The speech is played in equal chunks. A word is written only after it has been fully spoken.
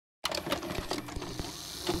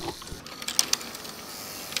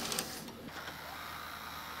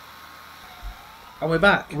And we're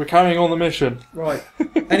back. We're carrying on the mission. Right.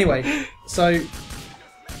 Anyway, so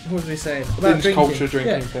what was we saying about binge drinking? culture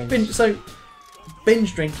drinking things.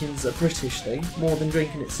 Binge drinking's a British thing more than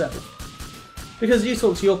drinking itself. Because you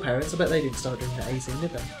talk to your parents, I bet they didn't start drinking at 18,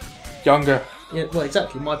 did they? Younger. Yeah. Well,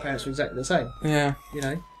 exactly. My parents were exactly the same. Yeah. You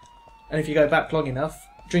know, and if you go back long enough,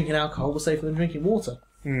 drinking alcohol was safer than drinking water.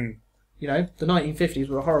 Hmm. You know, the 1950s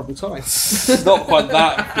were a horrible time. Not quite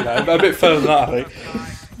that, you know, but a bit further than that, I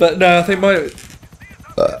think. But no,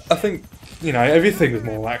 I think, you know, everything was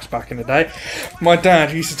more lax back in the day. My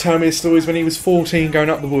dad used to tell me his stories when he was 14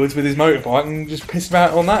 going up the woods with his motorbike and just pissed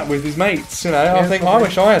about on that with his mates, you know. Yeah, I think, I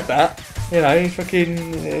wish I had that. You know,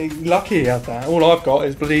 fucking lucky he had that. All I've got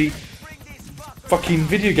is bloody fucking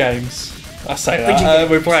video games. I say that,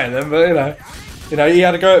 we're playing them, but you know, he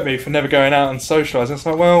had a go at me for never going out and socialising. It's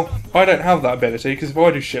like, well, I don't have that ability, because if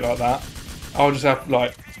I do shit like that, I'll just have,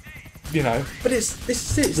 like, you know, but it's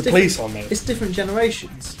the police on me. It's different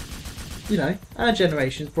generations. You know, our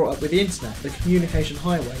generation's brought up with the internet, the communication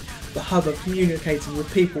highway, the hub of communicating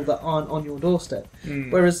with people that aren't on your doorstep.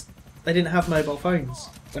 Whereas they didn't have mobile phones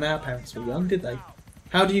when our parents were young, did they?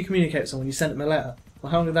 How do you communicate with someone? You sent them a letter.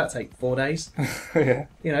 Well, how long did that take? 4 days? Yeah.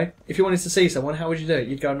 You know, if you wanted to see someone, how would you do it?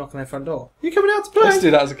 You'd go and knock on their front door. You're coming out to play! I used to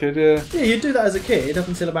do that as a kid, yeah. Yeah, you'd do that as a kid up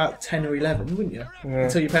until about 10 or 11, wouldn't you? Yeah.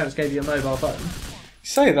 Until your parents gave you a mobile phone. You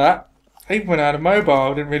say that, even when I had a mobile, I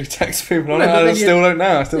didn't really text people on it. No, I still don't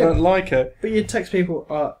now. I still don't like it. But you'd text people,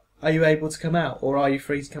 are you able to come out? Or are you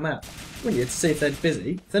free to come out? Wouldn't you? To see if they're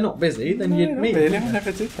busy. If they're not busy, then you'd meet really. them. I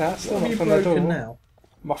never did that. Still What have not you on the door. broken now?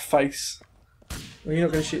 My face. Well, you're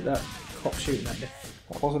not going to shoot that cop shooting at you.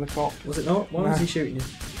 That wasn't a cop. Was it not? Why was he shooting you?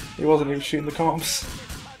 He wasn't even shooting the cops.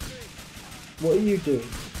 What are you doing?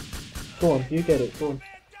 Go on, you get it. Go on.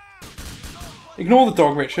 Ignore the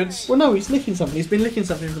dog, Richards. Well, no, he's licking something. He's been licking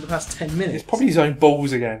something for the past 10 minutes. It's probably his own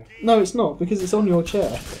balls again. No, it's not, because it's on your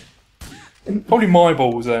chair. Probably my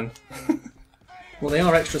balls then. Well, they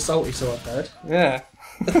are extra salty, so I've heard. Yeah.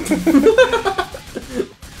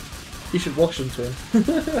 You should wash them to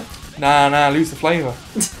him. Nah, lose the flavour.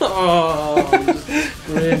 Oh, just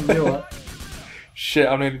grin, you what? Shit,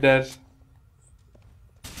 I'm nearly dead.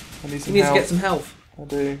 I need some You need help. to get some health. I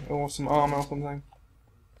do. Or some armour or something.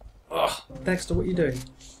 Ugh. Dexter, what are you doing?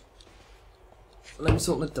 Let me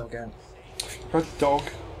sort the dog out. Red dog.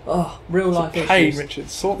 Oh, real life Hey, issues. Richard,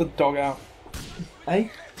 sort the dog out. Eh?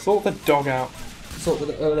 Sort the dog out. Sort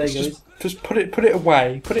the... Oh, there you go. Just put it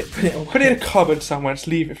away. Put it in a cupboard somewhere. Just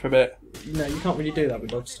leave it for a bit. No, you can't really do that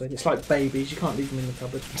with dogs, Twin. It's like babies. You can't leave them in the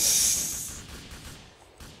cupboard.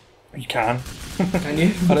 You can. Can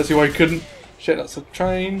you? I don't see why you couldn't. Shit, that's a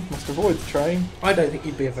train. Must avoid the train. I don't think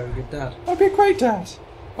you'd be a very good dad. I'd be a great dad.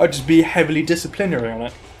 I'd just be heavily disciplinary on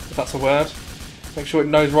it, if that's a word. Make sure it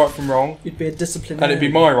knows right from wrong. You'd be a disciplinarian. And it'd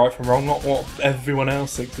be my right from wrong, not what everyone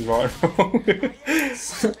else thinks is right and wrong.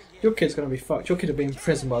 Your kid's going to be fucked. Your kid will be in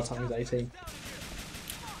prison by the time he's 18.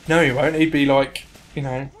 No, he won't. He'd be like, you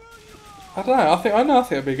know... I don't know. I think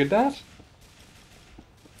I'd be a good dad.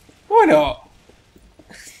 Why not?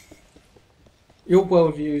 Your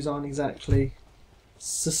worldviews aren't exactly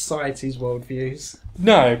society's worldviews.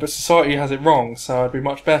 No, but society has it wrong, so I'd be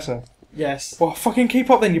much better. Yes. Well, fucking keep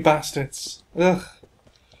up then, you bastards. Ugh.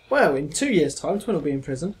 Well, in 2 years' time, Twin will be in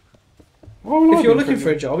prison. Why will I If be you're in looking prison?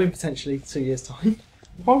 for a job in potentially 2 years' time.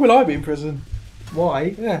 Why will I be in prison?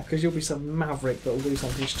 Why? Yeah. Because you'll be some maverick that will do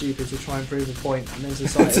something stupid to try and prove a point, and then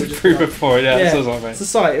society will To just prove be a like, point, yeah, that's what I mean.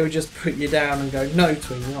 society will just put you down and go, no,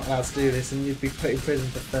 Twin, you're not allowed to do this, and you'd be put in prison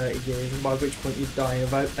for 30 years, and by which point you'd die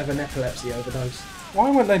of an epilepsy overdose. Why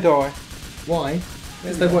won't they die? Why?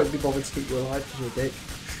 Because they won't be bothered to keep you alive because you're a dick.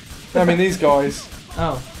 I mean, these guys.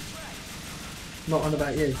 Oh. Not on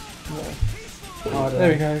about you. No. Oh, I don't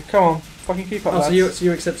There we know. go. Come on. Fucking keep up, Oh, lads. so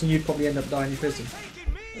you're accepting you'd probably end up dying in prison?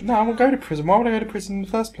 No, I won't go to prison. Why would I go to prison in the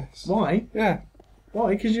first place? Why? Yeah.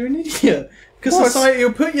 Why? Because you're an idiot. Because Well, society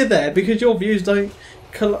will put you there because your views don't,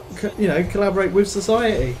 collaborate with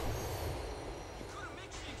society.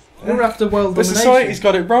 You're after world But domination. society's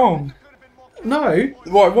got it wrong. No.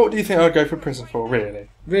 What do you think I'd go for prison for, really?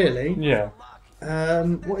 Really? Yeah.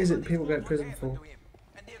 What is it people go to prison for?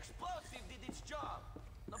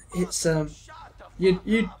 It's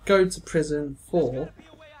you'd go to prison for.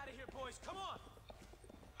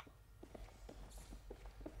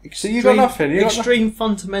 So you got nothing. Extreme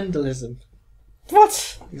fundamentalism.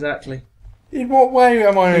 What? Exactly. In what way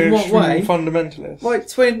am I In an what extreme way? fundamentalist? Like,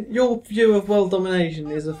 Twin, your view of world domination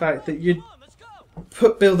is the fact that you'd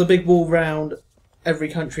build a big wall round every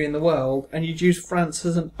country in the world, and you'd use France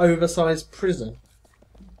as an oversized prison.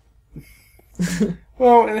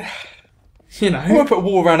 Well, You I won't know. put a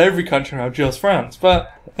wall around every country now, just France,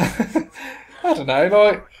 but... I don't know,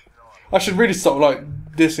 like, I should really stop, like,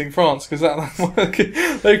 dissing France, because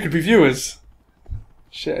they could be viewers.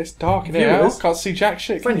 Shit, it's dark in here. Viewers? Can't see jack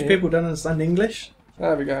shit. French people don't understand English.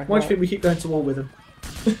 There we go. Why do you think we keep going to war with them?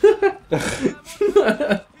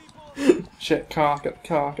 Shit, car, get the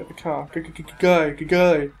car, get the car.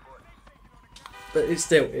 Go. But it's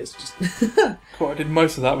just... Cool, I did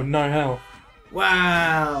most of that with no help.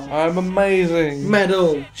 Wow! I'm amazing.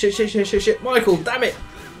 Medal! Shit! Michael, damn it!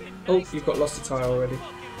 Oh, you've got lost a tyre already.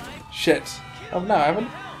 Shit. Oh, no, I haven't.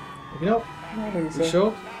 Maybe not. No, I don't think You so.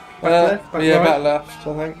 sure? Back left? Back yeah, right? back left,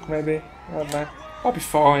 I think, maybe. I don't know. I'll be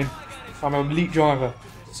fine. I'm an elite driver.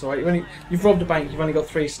 It's alright, you've robbed a bank, you've only got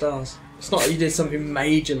 3 stars. It's not like you did something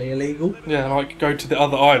majorly illegal. Yeah, like go to the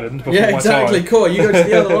other island before Yeah, my exactly, time. cool. You go to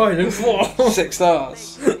the other island. 6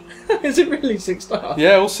 stars. Is it really 6 stars?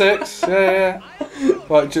 Yeah, all 6. Yeah.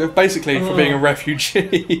 Like basically for being a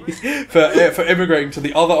refugee, for immigrating to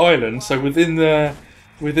the other island. So within the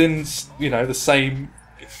same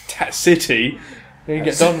city, you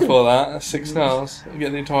get done for that. That's 6 stars. You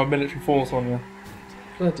get the entire military force on you.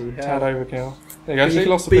 Bloody hell. Tad overkill. There you go. So you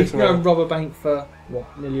lost a But you piece can of go it. and rob a bank for,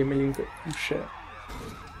 what, nearly $1 million? Oh shit.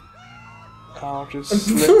 I'll just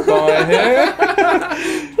slip by here.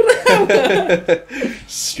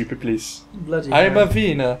 Stupid police. Bloody I'm hell. a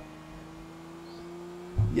Wiener.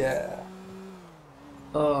 Yeah.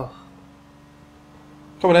 Oh.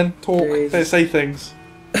 Come on then, talk. Jesus. Don't say things.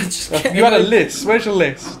 Just You had a list. Where's your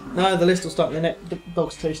list? No, the list will start in the neck. The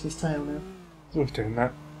dog's chasing his tail now. He's always doing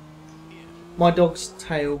that. My dog's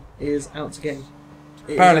tail is out to get him.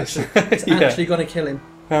 Apparently, It's yeah. actually going to kill him.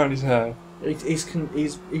 Apparently so.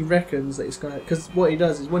 He reckons that it's going to... Because what he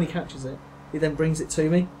does is when he catches it, he then brings it to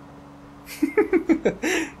me.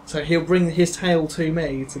 So he'll bring his tail to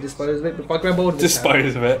me to dispose of it. But if I grab hold of his tail...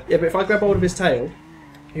 Dispose of it. Yeah, but if I grab hold of his tail,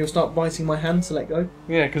 he'll start biting my hand to let go.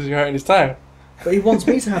 Yeah, because you're hurting his tail. But he wants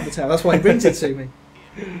me to have the tail. That's why he brings it to me.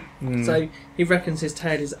 Mm. So he reckons his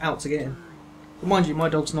tail is out to get him. But mind you, my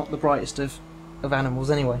dog's not the brightest of animals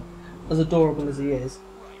anyway. As adorable as he is.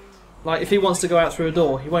 Like, if he wants to go out through a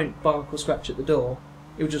door, he won't bark or scratch at the door.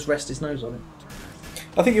 He'll just rest his nose on it.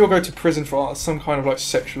 I think you'll go to prison for some kind of like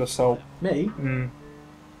sexual assault. Me? Mm.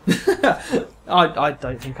 I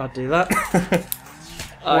don't think I'd do that.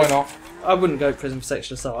 Why not? I wouldn't go to prison for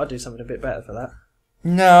sexual assault. I'd do something a bit better for that.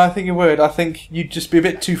 No, I think you would. I think you'd just be a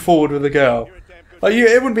bit too forward with a girl. Like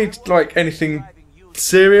it wouldn't be like anything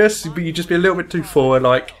serious, but you'd just be a little bit too forward,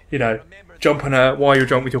 like, you know, jump on her while you're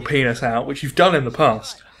drunk with your penis out, which you've done in the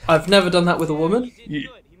past. I've never done that with a woman.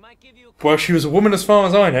 Well, she was a woman as far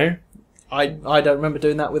as I know. I don't remember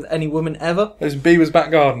doing that with any woman ever. It was Beaver's back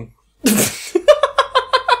garden.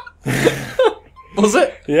 Was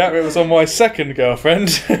it? Yeah, it was on my second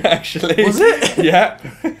girlfriend, actually. Was it? Yeah.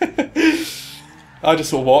 I just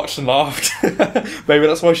sort of watched and laughed. Maybe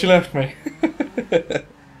that's why she left me.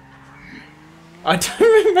 I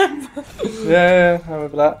don't remember. Yeah, I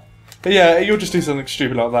remember that. But yeah, you'll just do something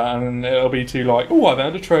stupid like that and it'll be too like, oh, I've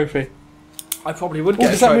earned a trophy. I probably would Oh,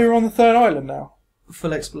 get does a that mean trophy. we're on the 3rd island now?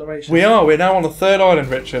 Full exploration. We're now on the 3rd island,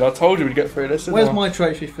 Richard. I told you we'd get through this. Where's my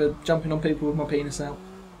trophy for jumping on people with my penis out?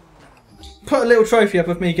 Put a little trophy up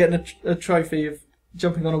of me getting a trophy of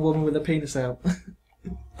jumping on a woman with a penis out.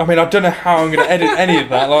 I mean, I don't know how I'm going to edit any of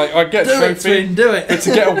that. Like, I get a Do it, trophy, twin, do it. but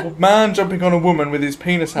to get a man jumping on a woman with his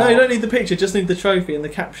penis out. No, you don't need the picture, just need the trophy and the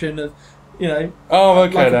caption of, you know, Oh,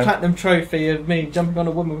 okay like a then. platinum trophy of me jumping on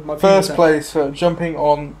a woman with my penis First out. place for jumping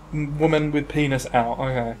on woman with penis out.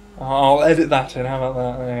 Okay, I'll edit that in. How about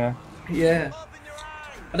that? There you go. Yeah.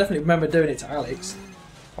 I definitely remember doing it to Alex.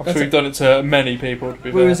 I'm That's sure you've done it to many people. To be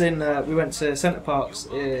We fair. we went to Centre Parks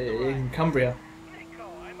in Cumbria,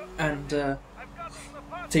 and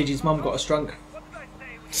TG's mum got us drunk.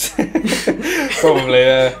 Probably,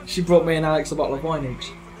 yeah. She brought me and Alex a bottle of wine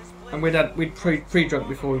each, and we'd pre-drunk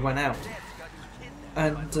before we went out,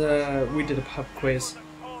 and we did a pub quiz,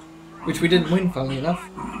 which we didn't win, funnily enough.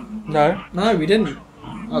 No, No, we didn't.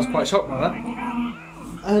 I was quite shocked by that.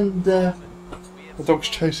 And the dog's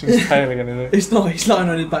chasing his tail again, is he's not. He's lying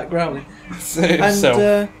on his back growling. it?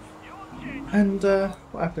 Himself. And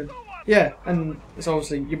what happened? Yeah, and it's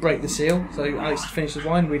obviously you break the seal. So Alex had finished his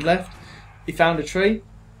wine. We'd left. He found a tree,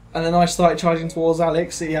 and then I started charging towards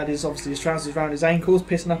Alex. He had his trousers around his ankles,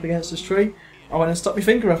 pissing up against this tree. I went and stuck my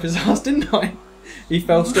finger up his ass, didn't I? He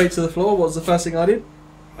fell straight to the floor. What was the first thing I did?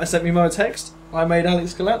 I sent me a text. I made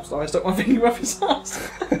Alex collapse. I stuck my finger up his ass.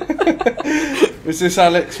 Was this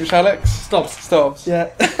Alex? Which Alex? Stops. Yeah.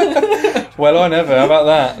 Well, I never. How about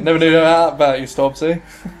that? Never knew that about you, Stobbsy.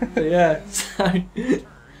 Yeah. So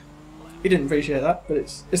he didn't appreciate that, but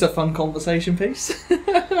it's a fun conversation piece.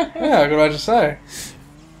 Yeah, I can imagine so.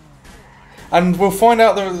 And we'll find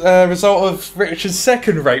out the result of Richard's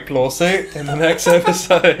second rape lawsuit in the next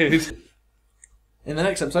episode. In the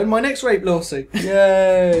next episode, my next rape lawsuit.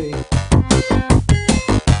 Yay!